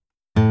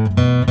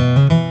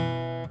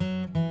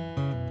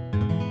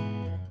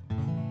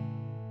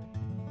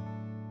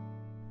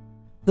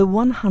The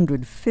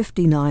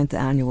 159th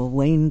Annual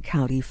Wayne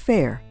County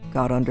Fair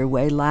got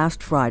underway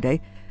last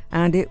Friday,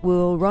 and it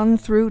will run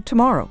through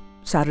tomorrow,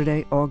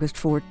 Saturday, August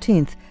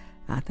 14th,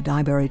 at the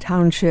Dyeberry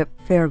Township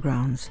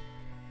Fairgrounds.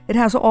 It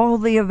has all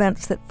the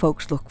events that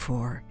folks look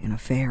for in a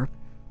fair: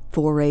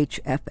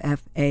 4-H,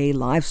 FFA,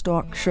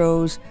 livestock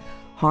shows,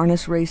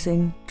 harness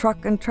racing,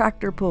 truck and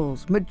tractor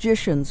pulls,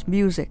 magicians,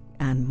 music,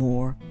 and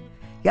more.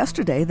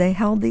 Yesterday, they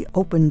held the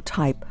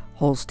open-type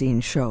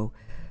Holstein show.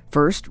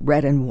 First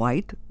red and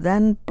white,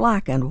 then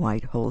black and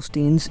white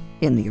Holsteins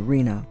in the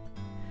arena.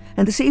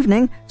 And this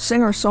evening,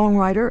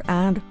 singer-songwriter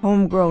and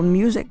homegrown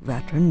music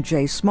veteran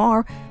Jay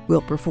Smar will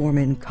perform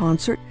in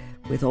concert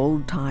with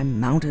old-time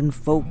mountain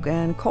folk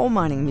and coal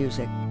mining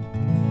music.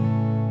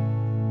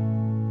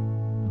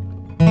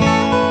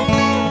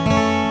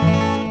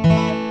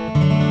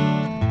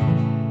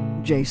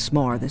 Jay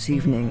Smar this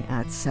evening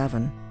at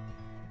 7.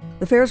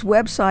 The fair's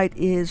website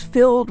is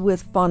filled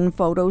with fun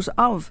photos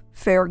of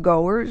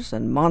fairgoers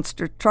and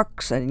monster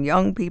trucks and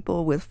young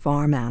people with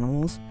farm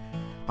animals.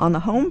 On the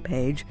home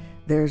page,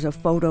 there's a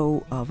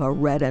photo of a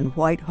red and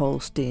white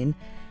Holstein.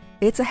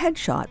 It's a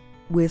headshot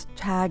with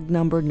tag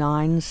number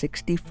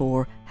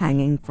 964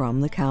 hanging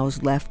from the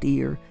cow's left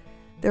ear.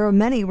 There are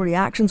many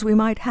reactions we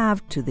might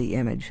have to the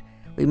image.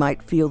 We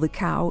might feel the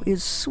cow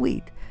is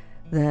sweet,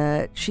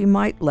 that she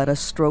might let us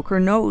stroke her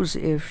nose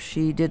if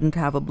she didn't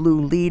have a blue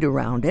lead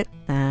around it,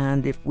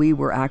 and if we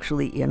were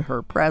actually in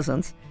her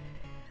presence,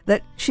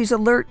 that she's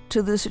alert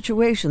to the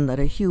situation, that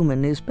a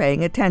human is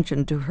paying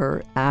attention to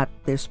her at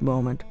this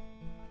moment.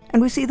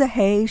 And we see the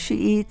hay she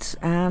eats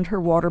and her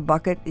water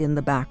bucket in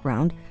the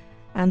background,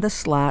 and the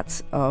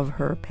slats of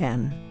her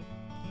pen.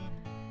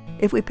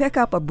 If we pick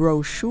up a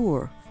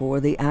brochure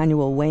for the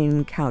annual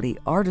Wayne County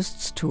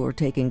Artists Tour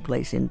taking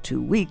place in 2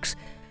 weeks,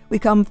 we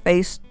come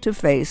face to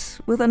face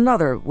with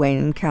another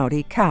Wayne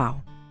County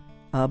cow,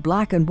 a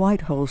black and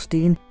white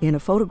Holstein in a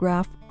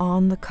photograph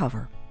on the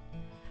cover.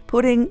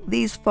 Putting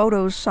these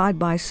photos side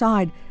by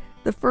side,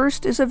 the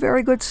first is a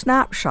very good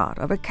snapshot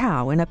of a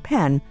cow in a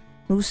pen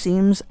who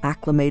seems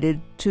acclimated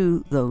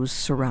to those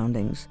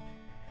surroundings.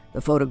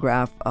 The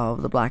photograph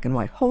of the black and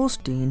white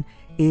Holstein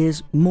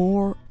is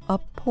more a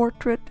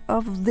portrait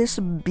of this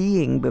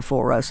being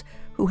before us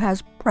who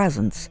has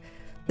presence.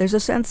 There's a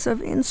sense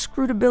of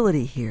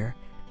inscrutability here.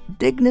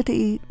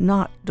 Dignity,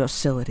 not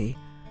docility.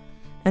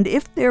 And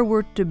if there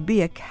were to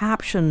be a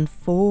caption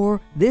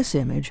for this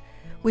image,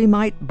 we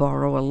might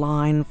borrow a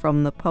line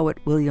from the poet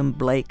William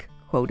Blake,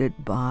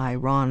 quoted by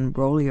Ron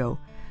Brolio.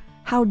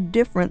 How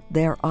different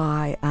their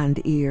eye and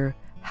ear,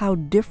 how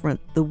different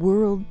the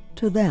world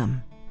to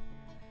them.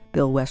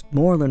 Bill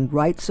Westmoreland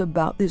writes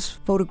about this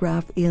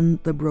photograph in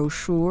the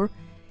brochure.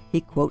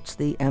 He quotes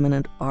the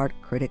eminent art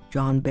critic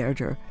John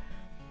Berger.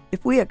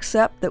 If we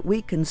accept that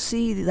we can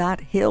see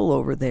that hill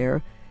over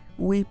there,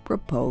 we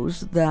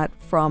propose that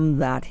from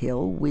that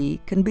hill we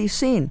can be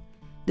seen.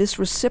 This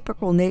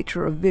reciprocal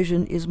nature of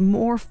vision is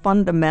more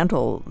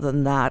fundamental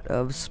than that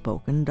of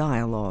spoken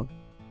dialogue.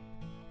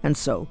 And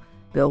so,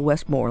 Bill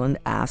Westmoreland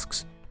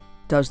asks,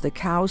 does the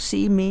cow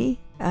see me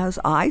as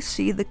I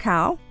see the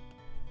cow?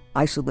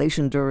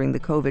 Isolation during the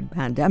COVID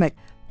pandemic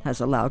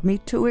has allowed me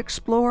to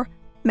explore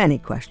many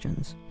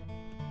questions.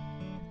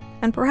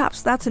 And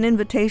perhaps that's an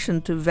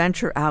invitation to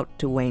venture out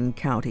to Wayne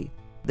County.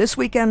 This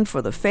weekend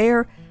for the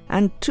fair,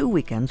 and 2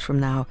 weekends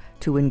from now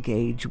to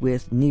engage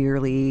with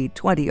nearly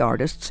 20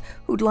 artists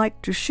who'd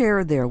like to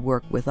share their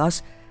work with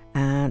us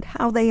and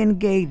how they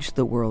engage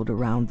the world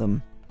around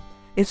them.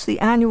 It's the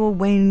annual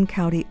Wayne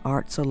County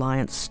Arts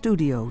Alliance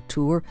Studio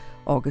Tour,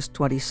 August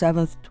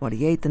 27th,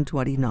 28th, and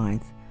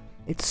 29th.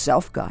 It's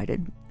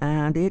self-guided,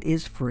 and it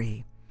is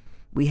free.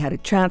 We had a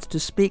chance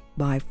to speak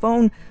by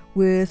phone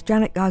with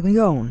Janet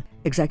Gaglione,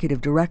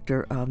 Executive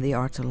Director of the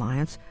Arts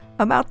Alliance,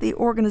 about the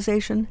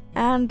organization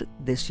and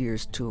this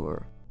year's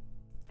tour.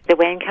 The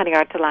Wayne County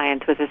Arts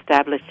Alliance was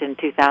established in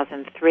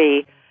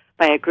 2003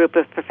 by a group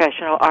of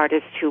professional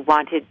artists who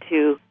wanted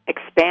to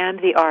expand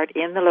the art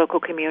in the local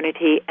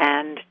community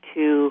and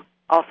to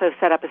also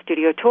set up a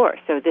studio tour.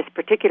 So this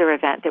particular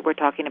event that we're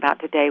talking about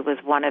today was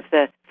one of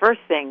the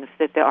first things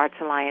that the Arts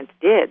Alliance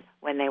did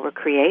when they were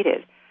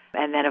created.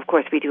 And then, of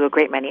course, we do a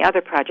great many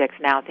other projects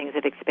now. Things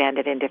have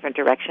expanded in different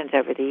directions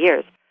over the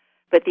years.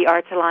 But the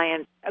Arts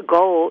Alliance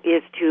goal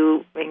is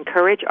to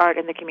encourage art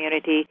in the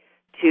community,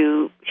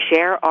 to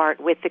share art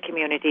with the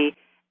community,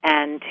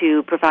 and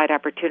to provide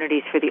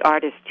opportunities for the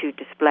artists to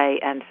display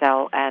and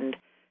sell and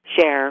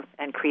share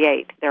and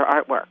create their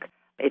artwork.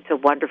 It's a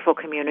wonderful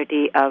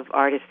community of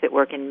artists that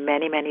work in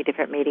many, many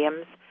different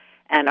mediums,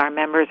 and our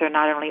members are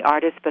not only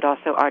artists but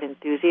also art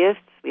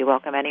enthusiasts. We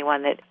welcome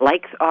anyone that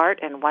likes art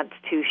and wants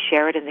to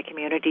share it in the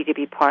community to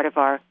be part of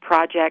our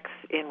projects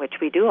in which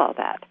we do all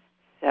that.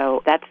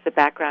 So that's the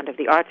background of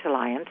the Arts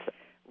Alliance.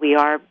 We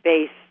are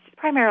based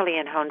primarily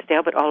in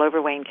Honesdale, but all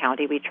over Wayne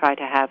County. We try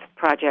to have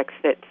projects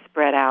that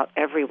spread out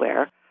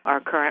everywhere.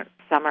 Our current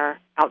summer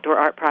outdoor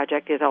art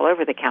project is all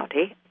over the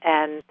county,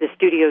 and the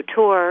studio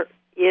tour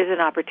is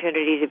an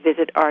opportunity to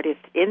visit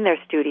artists in their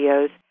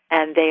studios,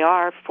 and they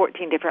are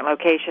 14 different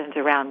locations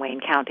around Wayne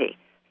County.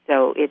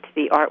 So it's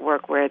the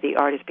artwork where the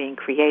art is being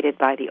created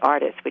by the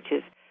artist, which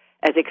is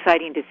as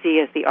exciting to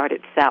see as the art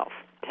itself,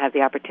 to have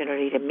the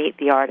opportunity to meet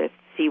the artist,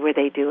 see where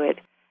they do it,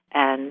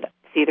 and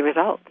see the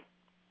results.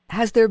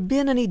 Has there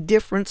been any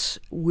difference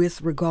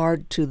with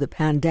regard to the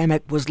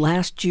pandemic? Was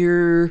last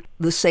year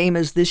the same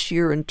as this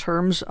year in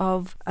terms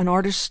of an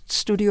artist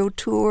studio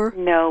tour?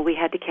 No, we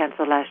had to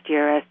cancel last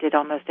year, as did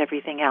almost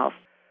everything else.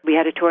 We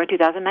had a tour in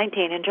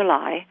 2019 in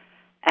July,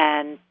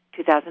 and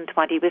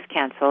 2020 was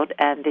canceled,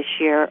 and this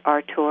year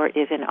our tour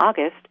is in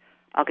August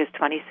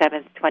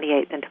 27th,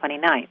 28th, and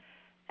 29th.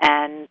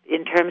 And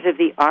in terms of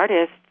the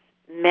artists,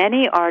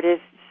 many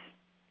artists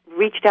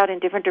reached out in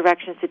different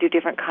directions to do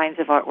different kinds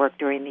of artwork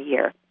during the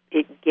year.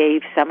 It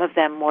gave some of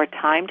them more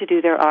time to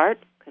do their art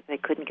because they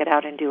couldn't get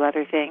out and do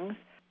other things.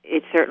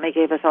 It certainly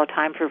gave us all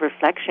time for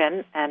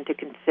reflection and to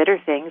consider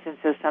things, and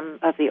so some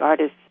of the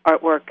artists'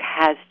 artwork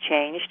has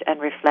changed and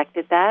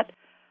reflected that.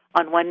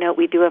 On one note,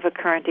 we do have a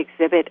current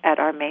exhibit at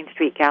our Main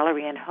Street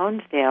Gallery in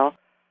Honesdale,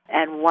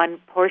 and one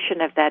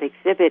portion of that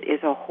exhibit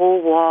is a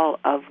whole wall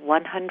of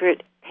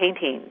 100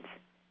 paintings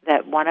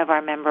that one of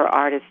our member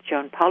artists,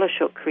 Joan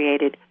Polishuk,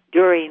 created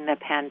during the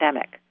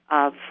pandemic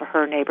of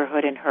her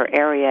neighborhood in her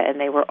area, and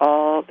they're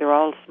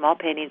all small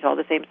paintings, all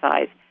the same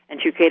size,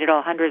 and she created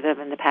all hundreds of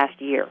them in the past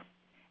year.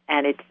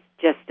 And it's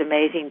just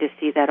amazing to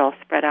see that all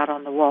spread out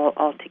on the wall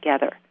all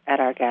together at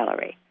our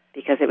gallery,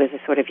 because it was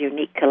a sort of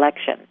unique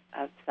collection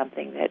of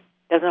something that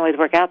doesn't always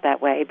work out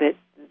that way, but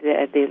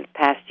the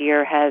past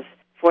year has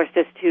forced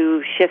us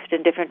to shift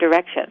in different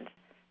directions,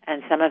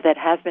 and some of that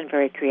has been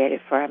very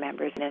creative for our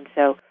members. And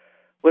so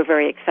we're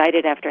very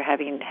excited, after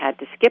having had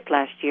to skip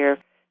last year,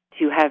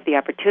 to have the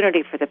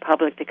opportunity for the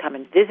public to come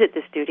and visit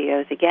the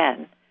studios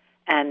again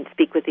and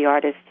speak with the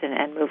artists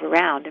and move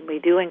around. And we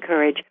do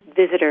encourage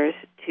visitors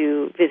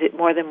to visit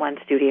more than one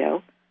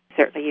studio.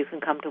 Certainly you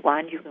can come to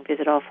one, you can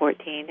visit all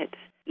 14. It's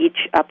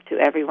each up to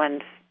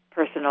everyone's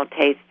personal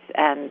tastes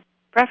and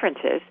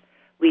preferences.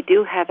 We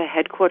do have a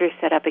headquarters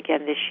set up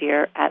again this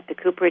year at the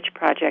Cooperage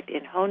Project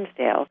in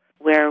Honesdale,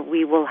 where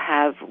we will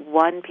have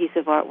one piece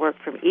of artwork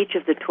from each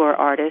of the tour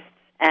artists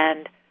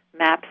and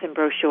maps and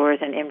brochures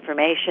and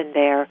information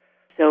there.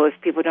 So if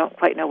people don't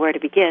quite know where to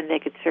begin, they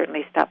could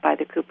certainly stop by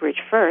the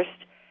Cooperage first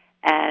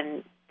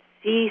and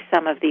see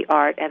some of the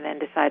art and then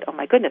decide, oh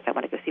my goodness, I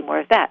want to go see more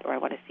of that, or I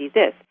want to see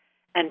this,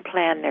 and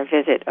plan their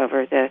visit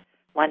over the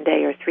 1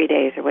 day or 3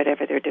 days or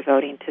whatever they're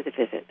devoting to the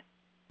visit.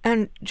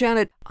 And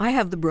Janet, I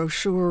have the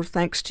brochure,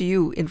 thanks to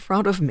you, in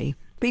front of me.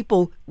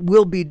 People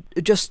will be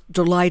just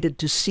delighted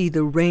to see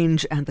the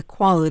range and the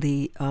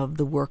quality of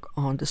the work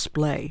on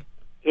display.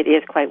 It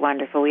is quite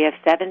wonderful. We have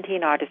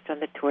 17 artists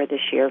on the tour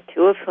this year,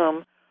 2 of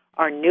whom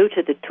are new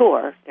to the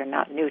tour. They're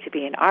not new to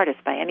being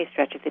artists by any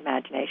stretch of the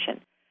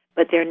imagination,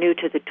 but they're new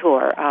to the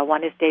tour.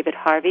 One is David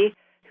Harvey,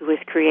 who has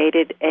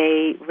created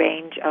a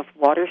range of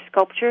water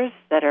sculptures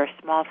that are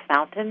small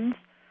fountains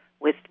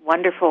with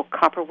wonderful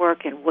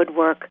copperwork and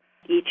woodwork.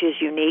 Each is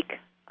unique.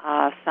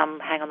 Some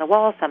hang on the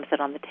wall, some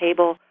sit on the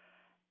table.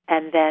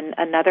 And then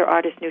another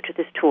artist new to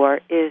this tour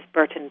is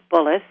Burton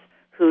Bullis,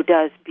 who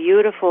does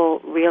beautiful,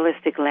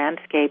 realistic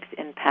landscapes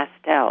in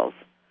pastels.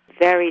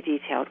 Very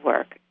detailed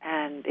work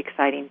and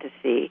exciting to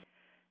see.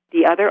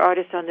 The other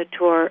artists on the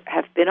tour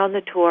have been on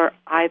the tour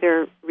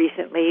either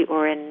recently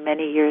or in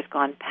many years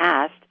gone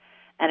past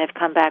and have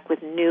come back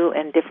with new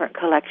and different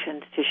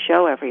collections to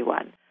show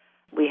everyone.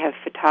 We have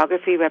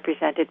photography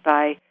represented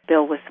by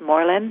Bill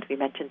Westmoreland. We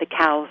mentioned the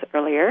cows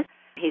earlier.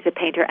 He's a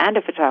painter and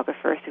a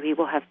photographer, so he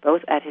will have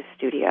both at his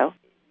studio.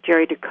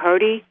 Jerry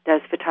Ducote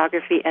does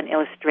photography and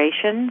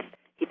illustrations.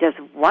 He does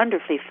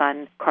wonderfully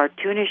fun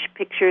cartoonish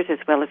pictures as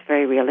well as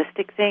very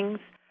realistic things.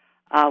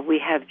 We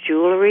have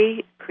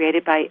jewelry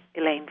created by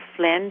Elaine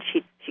Flynn.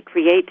 She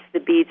creates the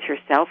beads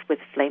herself with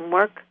flame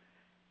work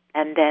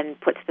and then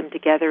puts them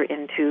together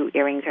into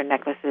earrings or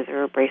necklaces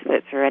or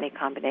bracelets or any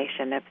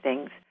combination of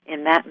things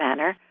in that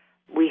manner.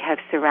 We have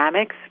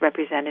ceramics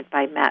represented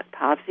by Matt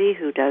Povsey,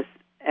 who does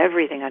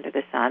everything under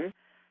the sun,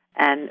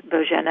 and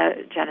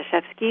Bojena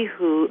Janishevsky,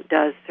 who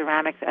does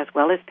ceramics as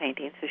well as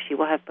painting, so she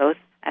will have both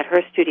at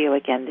her studio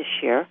again this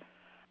year.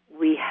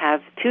 We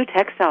have 2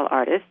 textile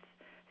artists,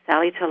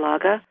 Sally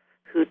Talaga,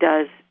 who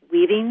does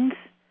weavings.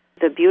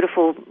 The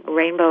beautiful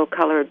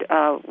rainbow-colored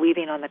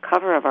weaving on the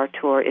cover of our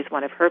tour is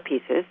one of her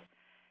pieces.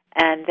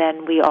 And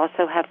then we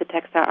also have the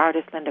textile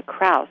artist Linda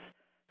Krause,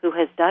 who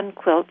has done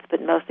quilts,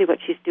 but mostly what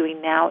she's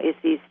doing now is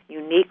these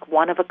unique,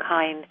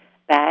 one-of-a-kind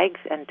bags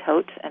and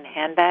totes and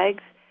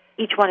handbags.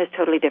 Each one is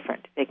totally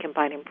different. They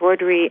combine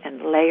embroidery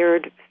and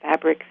layered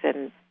fabrics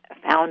and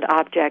found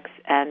objects,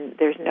 and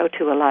there's no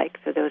 2 alike.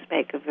 So those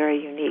make a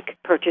very unique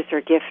purchase or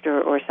gift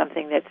or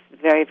something that's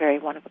very, very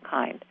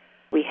one-of-a-kind.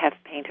 We have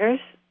painters.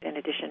 In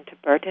addition to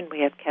Burton, we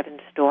have Kevin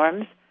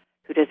Storms,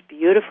 who does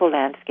beautiful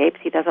landscapes.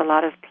 He does a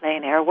lot of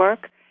plein air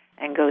work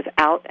and goes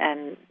out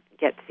and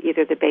gets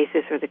either the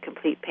basis or the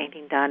complete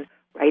painting done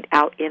right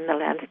out in the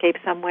landscape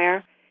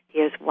somewhere.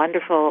 He has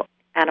wonderful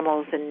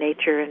animals and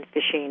nature and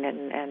fishing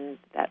and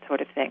that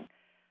sort of thing.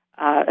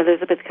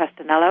 Elizabeth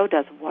Castanello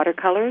does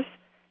watercolors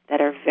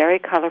that are very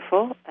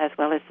colorful, as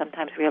well as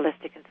sometimes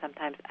realistic and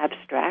sometimes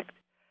abstract.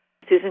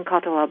 Susan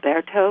Cotto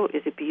Alberto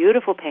is a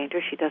beautiful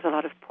painter. She does a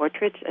lot of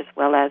portraits as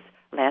well as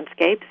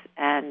landscapes,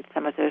 and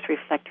some of those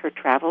reflect her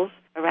travels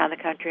around the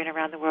country and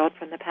around the world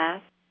from the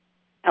past.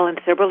 Ellen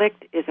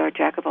Silberlicht is our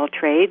jack of all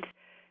trades.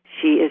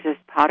 She is a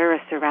potter, a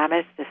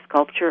ceramist, a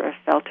sculptor, a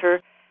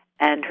felter,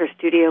 and her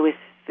studio is,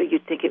 so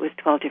you'd think it was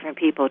 12 different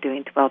people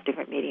doing 12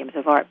 different mediums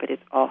of art, but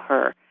it's all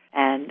her.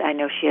 And I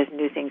know she has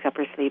new things up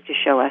her sleeve to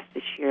show us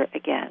this year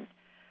again.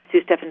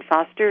 Sue Stephen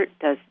Foster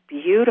does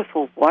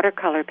beautiful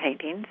watercolor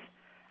paintings.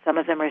 Some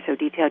of them are so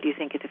detailed you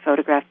think it's a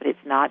photograph, but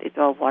it's not. It's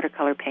all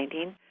watercolor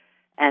painting.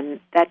 And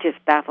that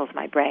just baffles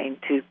my brain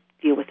to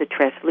deal with the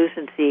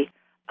translucency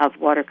of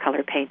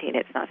watercolor painting.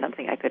 It's not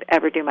something I could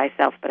ever do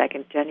myself, but I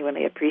can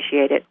genuinely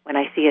appreciate it when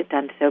I see it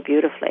done so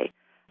beautifully.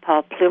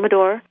 Paul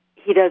Plumador,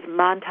 he does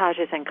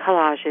montages and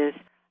collages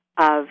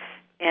of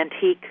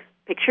antique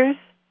pictures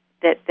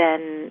that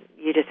then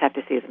you just have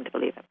to see them to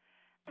believe them.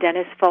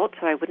 Dennis Foltz,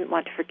 who I wouldn't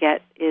want to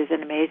forget, is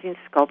an amazing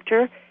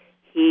sculptor.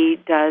 He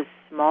does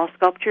small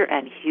sculpture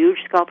and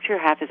huge sculpture.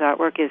 Half his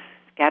artwork is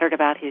scattered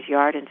about his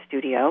yard and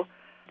studio.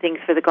 Things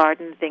for the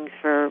garden, things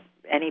for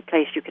any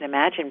place you can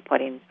imagine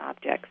putting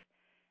objects.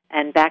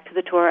 And back to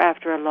the tour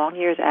after a long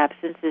year's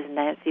absence is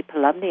Nancy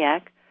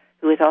Polubniak,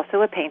 who is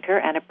also a painter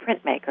and a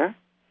printmaker.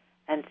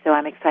 And so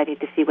I'm excited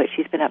to see what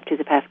she's been up to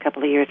the past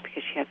couple of years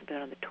because she hasn't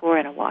been on the tour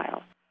in a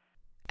while.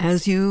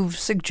 As you've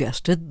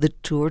suggested, the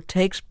tour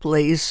takes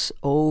place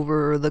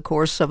over the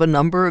course of a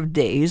number of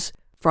days,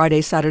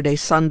 Friday, Saturday,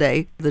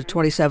 Sunday, the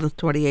 27th,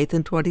 28th,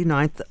 and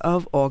 29th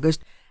of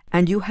August,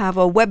 and you have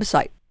a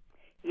website.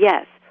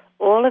 Yes.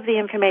 All of the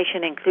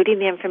information, including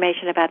the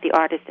information about the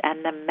artist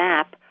and the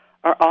map,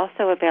 are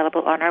also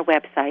available on our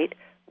website,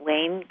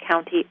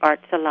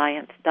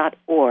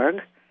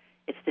 WayneCountyArtsAlliance.org.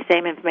 It's the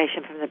same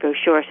information from the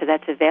brochure, so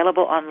that's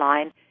available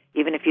online,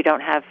 even if you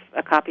don't have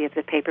a copy of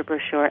the paper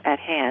brochure at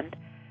hand.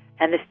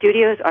 And the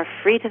studios are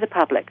free to the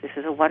public. This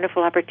is a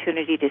wonderful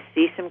opportunity to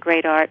see some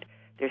great art.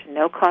 There's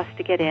no cost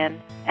to get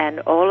in, and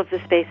all of the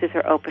spaces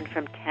are open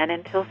from 10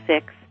 until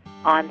 6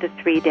 on the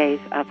 3 days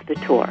of the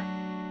tour.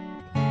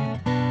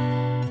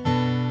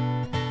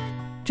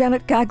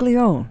 Janet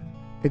Gaglione,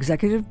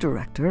 Executive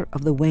Director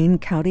of the Wayne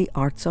County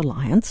Arts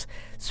Alliance,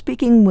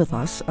 speaking with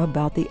us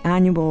about the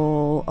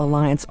annual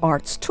Alliance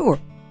Arts Tour,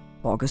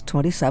 August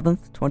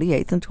 27th,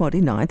 28th, and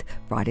 29th,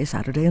 Friday,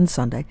 Saturday, and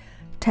Sunday,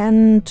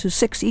 10 to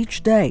 6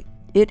 each day.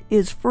 It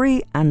is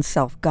free and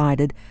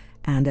self-guided,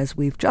 and as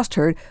we've just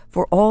heard,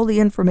 for all the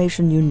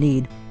information you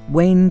need,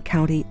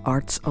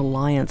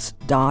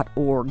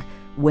 WayneCountyArtsAlliance.org,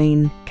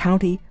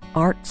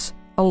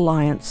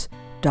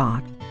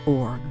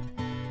 WayneCountyArtsAlliance.org.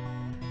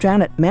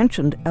 Janet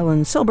mentioned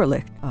Ellen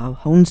Silberlicht of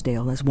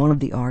Honesdale as one of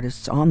the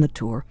artists on the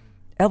tour.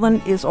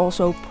 Ellen is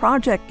also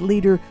project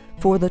leader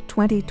for the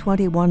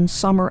 2021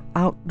 Summer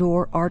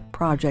Outdoor Art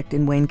Project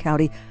in Wayne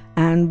County,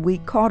 and we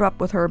caught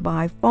up with her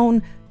by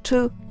phone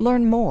to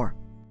learn more.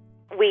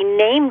 We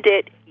named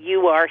it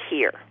You Are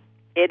Here.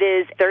 It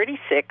is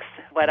 36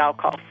 what I'll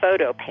call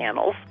photo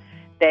panels.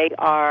 They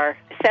are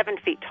 7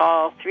 feet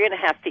tall,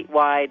 3.5 feet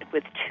wide,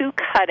 with 2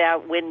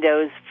 cutout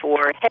windows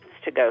for heads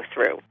to go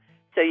through,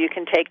 so you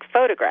can take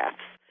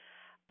photographs.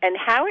 And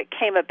how it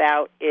came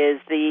about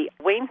is the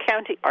Wayne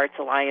County Arts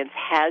Alliance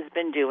has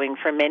been doing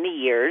for many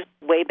years,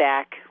 way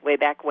back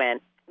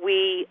when.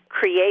 We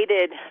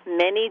created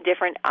many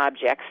different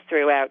objects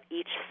throughout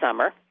each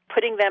summer,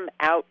 putting them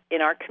out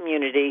in our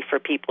community for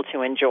people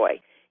to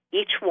enjoy,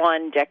 each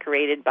one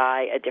decorated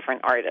by a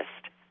different artist.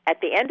 At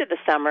the end of the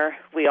summer,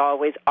 we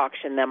always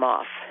auction them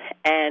off.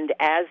 And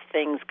as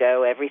things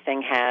go,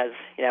 everything has,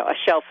 a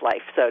shelf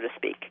life, so to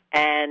speak.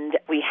 And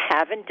we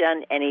haven't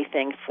done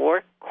anything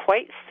for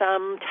quite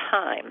some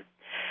time.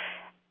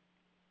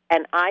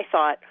 And I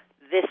thought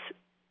this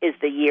is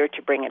the year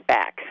to bring it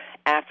back.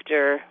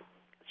 After,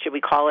 should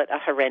we call it a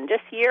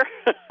horrendous year?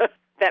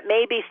 That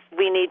maybe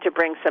we need to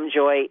bring some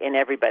joy in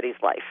everybody's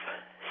life.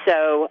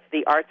 So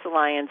the Arts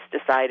Alliance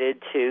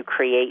decided to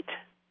create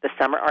the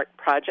Summer Art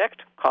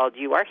Project called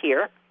You Are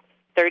Here.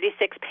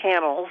 36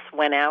 panels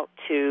went out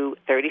to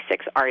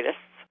 36 artists.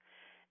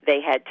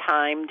 They had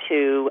time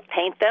to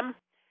paint them.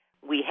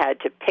 We had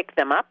to pick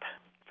them up.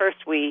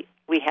 First, we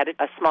had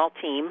a small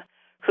team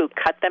who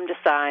cut them to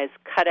size,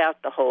 cut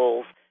out the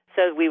holes,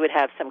 so we would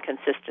have some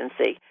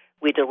consistency.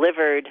 We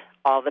delivered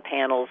all the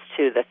panels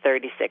to the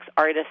 36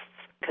 artists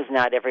because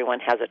not everyone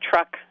has a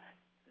truck.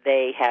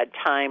 They had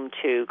time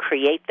to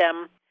create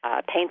them,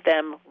 paint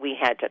them. We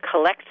had to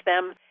collect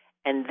them,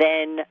 and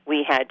then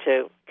we had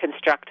to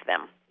construct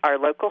them. Our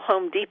local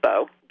Home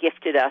Depot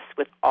gifted us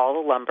with all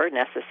the lumber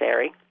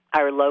necessary.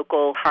 Our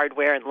local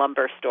hardware and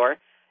lumber store,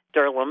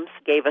 Durlam's,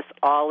 gave us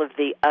all of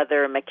the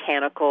other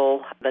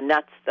mechanical, the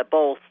nuts, the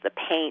bolts, the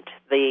paint,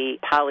 the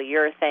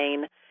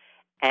polyurethane,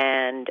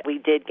 and we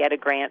did get a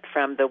grant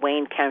from the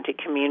Wayne County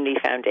Community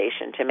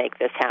Foundation to make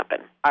this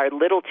happen. Our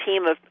little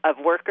team of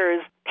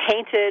workers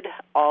painted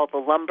all the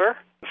lumber,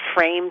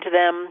 framed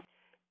them,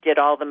 did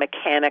all the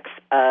mechanics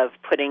of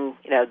putting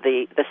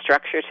the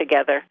structure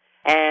together,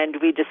 and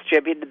we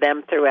distributed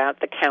them throughout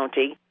the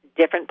county,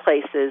 different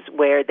places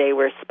where they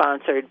were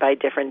sponsored by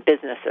different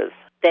businesses.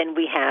 Then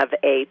we have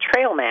a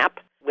trail map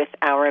with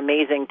our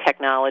amazing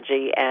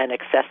technology and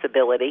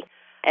accessibility.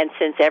 And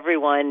since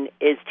everyone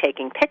is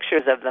taking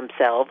pictures of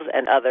themselves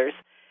and others,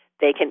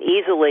 they can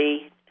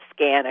easily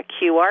scan a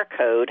QR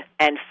code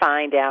and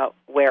find out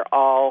where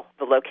all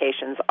the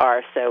locations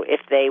are. So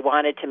if they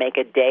wanted to make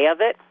a day of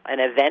it, an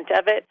event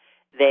of it,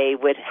 they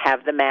would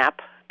have the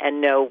map and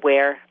know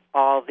where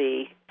all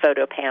the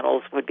photo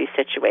panels would be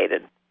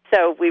situated.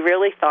 So we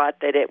really thought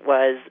that it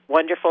was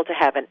wonderful to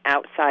have an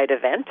outside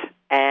event,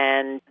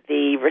 and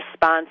the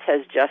response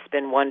has just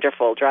been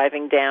wonderful.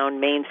 Driving down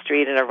Main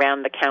Street and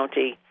around the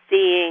county,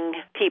 seeing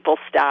people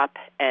stop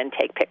and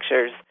take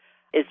pictures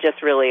is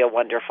just really a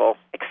wonderful,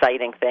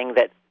 exciting thing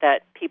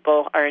that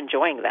people are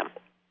enjoying them.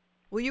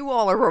 Well, you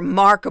all are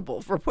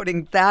remarkable for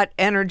putting that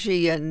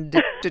energy and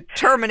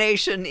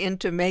determination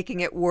into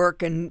making it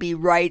work and be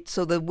right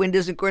so the wind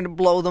isn't going to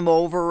blow them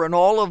over and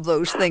all of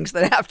those things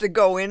that have to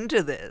go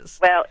into this.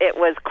 Well, it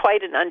was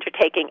quite an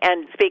undertaking.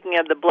 And speaking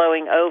of the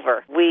blowing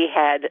over, we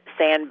had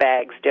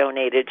sandbags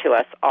donated to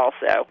us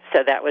also.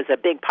 So that was a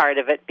big part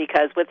of it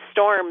because with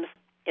storms,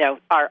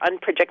 our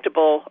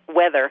unpredictable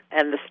weather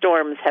and the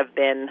storms have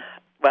been,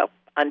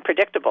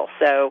 unpredictable.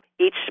 So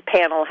each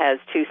panel has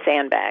 2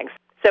 sandbags.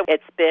 So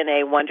it's been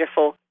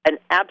an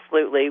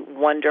absolutely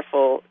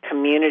wonderful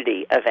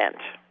community event.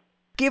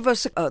 Give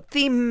us a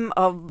theme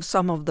of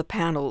some of the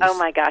panels. Oh,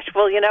 my gosh.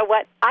 Well, you know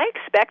what? I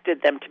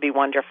expected them to be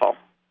wonderful,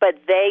 but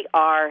they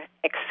are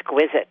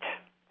exquisite.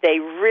 They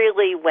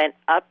really went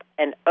up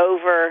and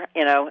over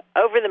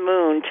the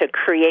moon to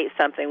create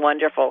something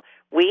wonderful.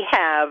 We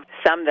have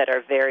some that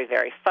are very,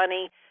 very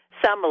funny,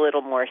 some a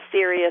little more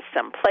serious,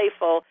 some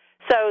playful.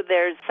 So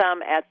there's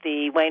some at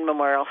the Wayne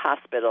Memorial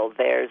Hospital.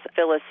 There's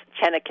Phyllis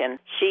Chenikin.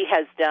 She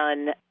has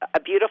done a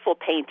beautiful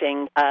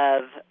painting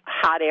of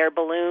hot air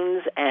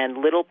balloons and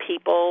little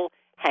people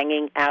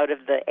hanging out of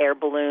the air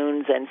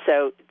balloons. And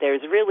so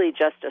there's really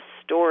just a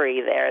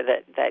story there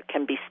that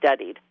can be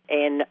studied.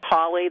 In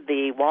Hawley,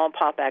 the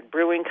Wallenpaupack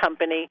Brewing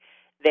Company,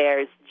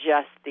 there's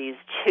just these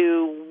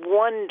 2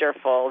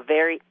 wonderful,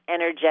 very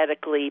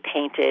energetically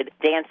painted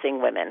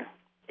dancing women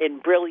in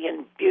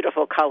brilliant,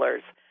 beautiful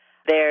colors.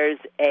 There's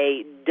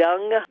a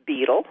dung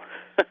beetle,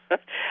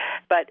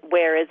 but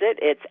where is it?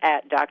 It's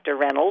at Dr.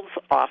 Reynolds'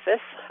 office.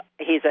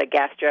 He's a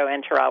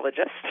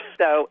gastroenterologist,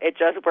 so it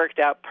just worked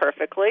out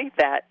perfectly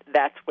that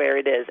that's where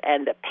it is.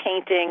 And the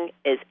painting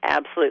is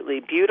absolutely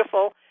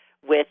beautiful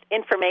with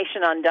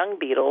information on dung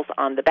beetles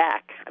on the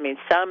back. I mean,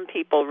 some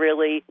people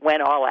really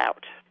went all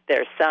out.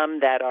 There's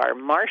some that are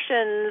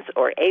Martians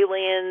or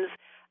aliens.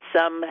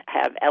 Some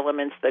have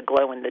elements that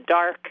glow in the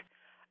dark.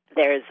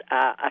 There's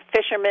a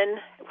fisherman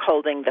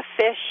holding the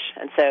fish,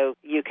 and so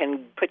you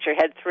can put your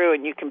head through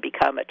and you can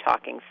become a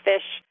talking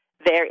fish.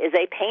 There is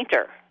a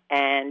painter,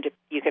 and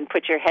you can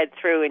put your head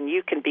through and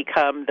you can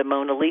become the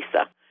Mona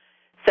Lisa.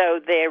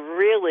 So they're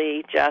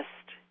really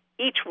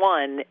each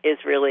one is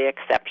really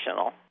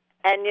exceptional.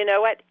 And you know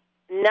what?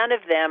 None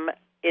of them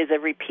is a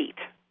repeat.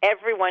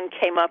 Everyone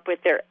came up with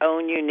their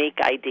own unique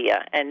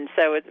idea, and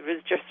so it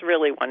was just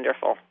really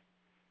wonderful.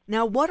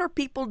 Now, what are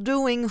people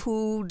doing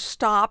who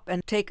stop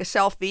and take a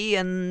selfie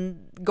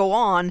and go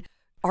on?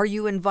 Are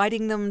you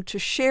inviting them to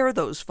share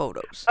those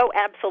photos? Oh,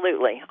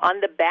 absolutely.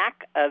 On the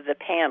back of the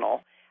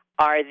panel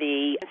are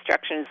the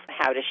instructions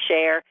how to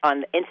share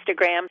on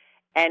Instagram.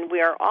 And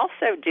we are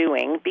also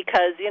doing,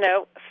 because,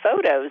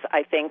 photos,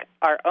 I think,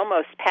 are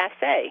almost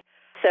passé.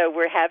 So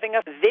we're having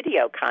a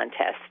video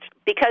contest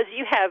because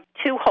you have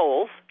 2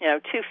 holes, 2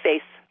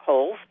 face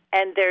holes,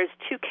 and there's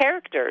 2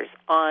 characters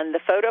on the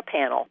photo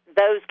panel.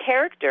 Those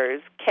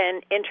characters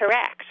can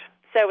interact.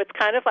 So it's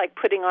kind of like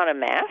putting on a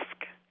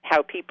mask,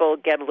 how people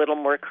get a little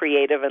more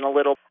creative and a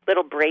little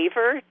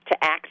braver to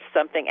act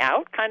something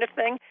out kind of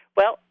thing.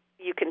 Well,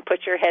 you can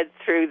put your head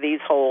through these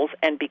holes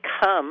and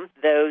become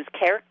those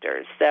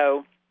characters.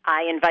 So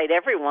I invite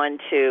everyone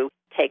to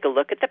take a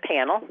look at the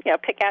panel,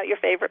 pick out your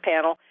favorite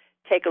panel,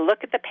 take a look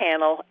at the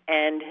panel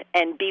and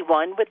be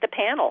one with the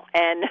panel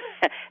and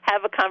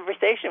have a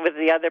conversation with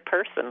the other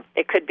person.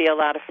 It could be a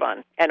lot of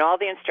fun. And all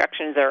the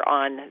instructions are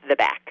on the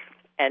back,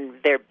 and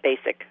they're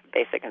basic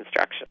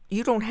instructions.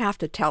 You don't have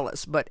to tell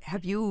us, but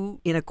have you,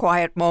 in a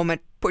quiet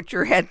moment, put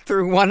your head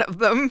through one of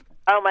them?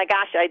 Oh, my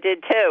gosh, I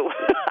did too.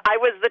 I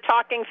was the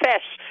talking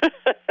fish.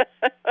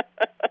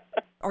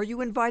 Are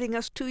you inviting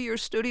us to your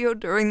studio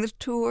during the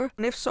tour?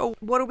 And if so,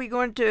 what are we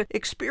going to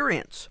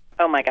experience?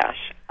 Oh, my gosh.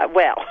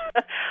 Well,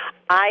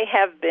 I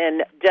have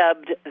been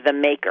dubbed the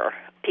maker.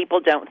 People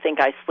don't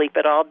think I sleep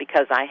at all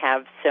because I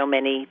have so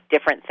many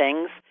different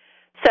things.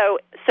 So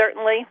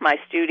certainly my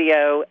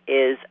studio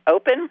is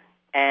open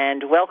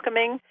and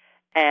welcoming,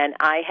 and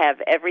I have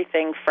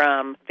everything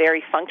from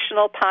very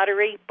functional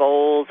pottery,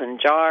 bowls and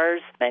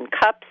jars and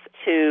cups,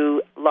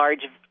 to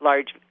large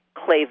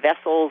clay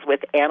vessels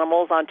with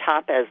animals on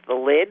top as the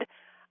lid.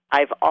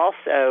 I've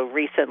also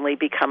recently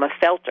become a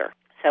felter.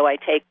 So I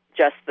take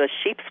just the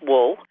sheep's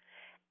wool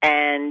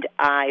and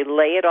I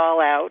lay it all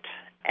out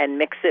and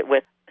mix it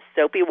with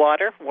soapy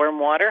water, warm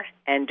water,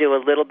 and do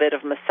a little bit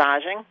of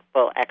massaging.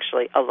 Well,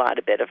 actually, a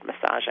bit of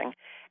massaging.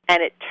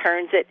 And it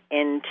turns it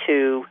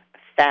into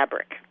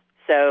fabric.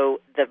 So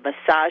the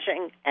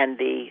massaging and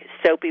the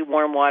soapy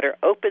warm water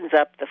opens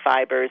up the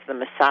fibers. The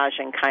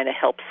massaging kind of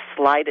helps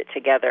slide it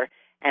together,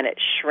 and it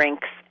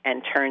shrinks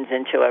and turns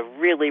into a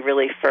really,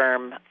 really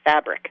firm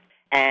fabric.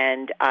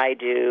 And I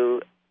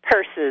do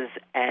purses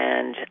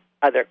and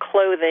other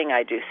clothing.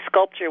 I do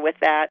sculpture with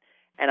that,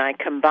 and I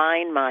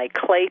combine my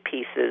clay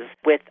pieces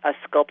with a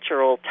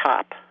sculptural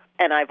top.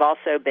 And I've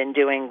also been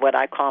doing what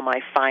I call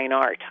my fine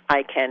art.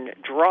 I can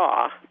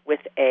draw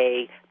with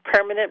a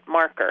permanent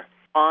marker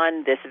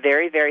on this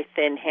very, very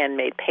thin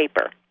handmade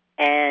paper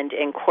and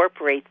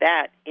incorporate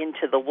that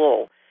into the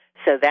wool.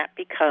 So that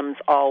becomes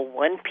all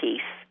one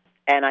piece,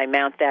 and I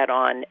mount that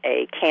on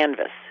a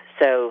canvas.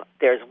 So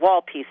there's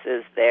wall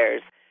pieces,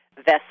 there's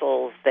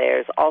vessels,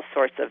 there's all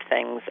sorts of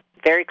things.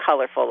 Very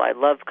colorful. I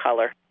love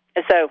color.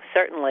 And so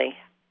certainly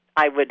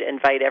I would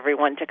invite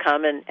everyone to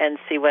come and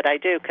see what I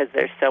do, because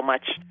there's so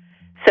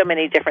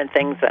many different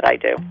things that I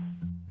do.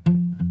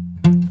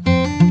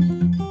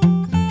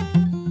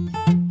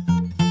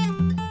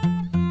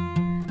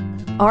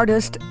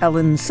 Artist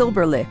Ellen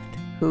Silberlicht,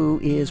 who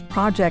is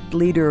project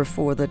leader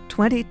for the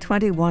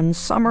 2021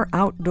 Summer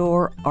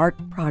Outdoor Art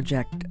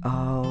Project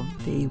of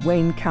the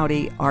Wayne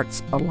County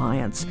Arts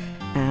Alliance.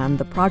 And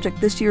the project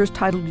this year is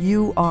titled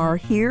You Are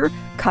Here,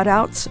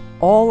 cutouts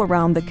all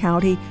around the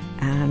county,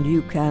 and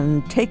you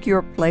can take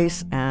your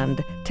place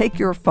and take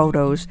your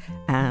photos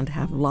and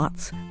have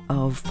lots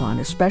of fun,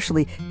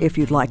 especially if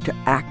you'd like to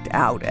act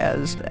out,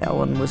 as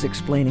Ellen was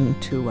explaining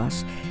to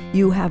us.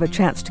 You have a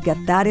chance to get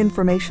that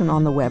information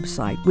on the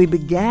website. We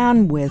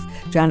began with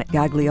Janet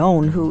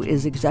Gaglione, who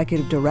is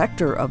Executive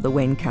Director of the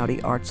Wayne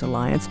County Arts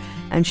Alliance,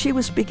 and she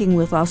was speaking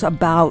with us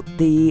about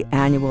the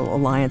annual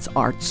Alliance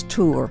Arts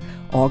Tour,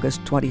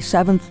 August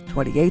 27th,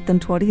 28th,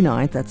 and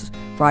 29th. That's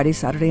Friday,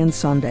 Saturday, and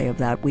Sunday of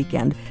that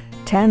weekend.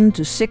 10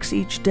 to 6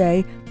 each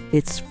day.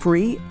 It's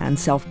free and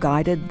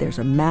self-guided. There's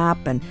a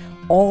map and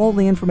all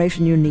the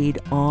information you need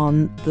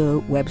on the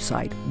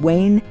website,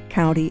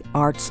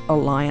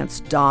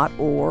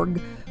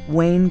 WayneCountyArtsAlliance.org,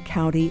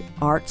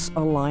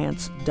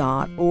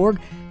 WayneCountyArtsAlliance.org.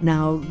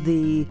 Now,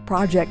 the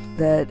project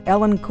that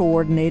Ellen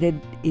coordinated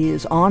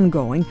is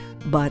ongoing,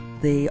 but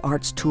the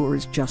Arts Tour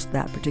is just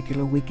that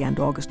particular weekend,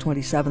 August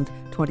 27th,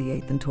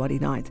 28th, and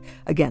 29th.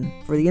 Again,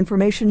 for the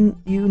information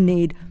you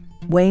need,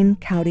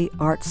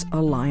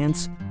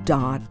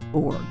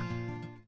 WayneCountyArtsAlliance.org.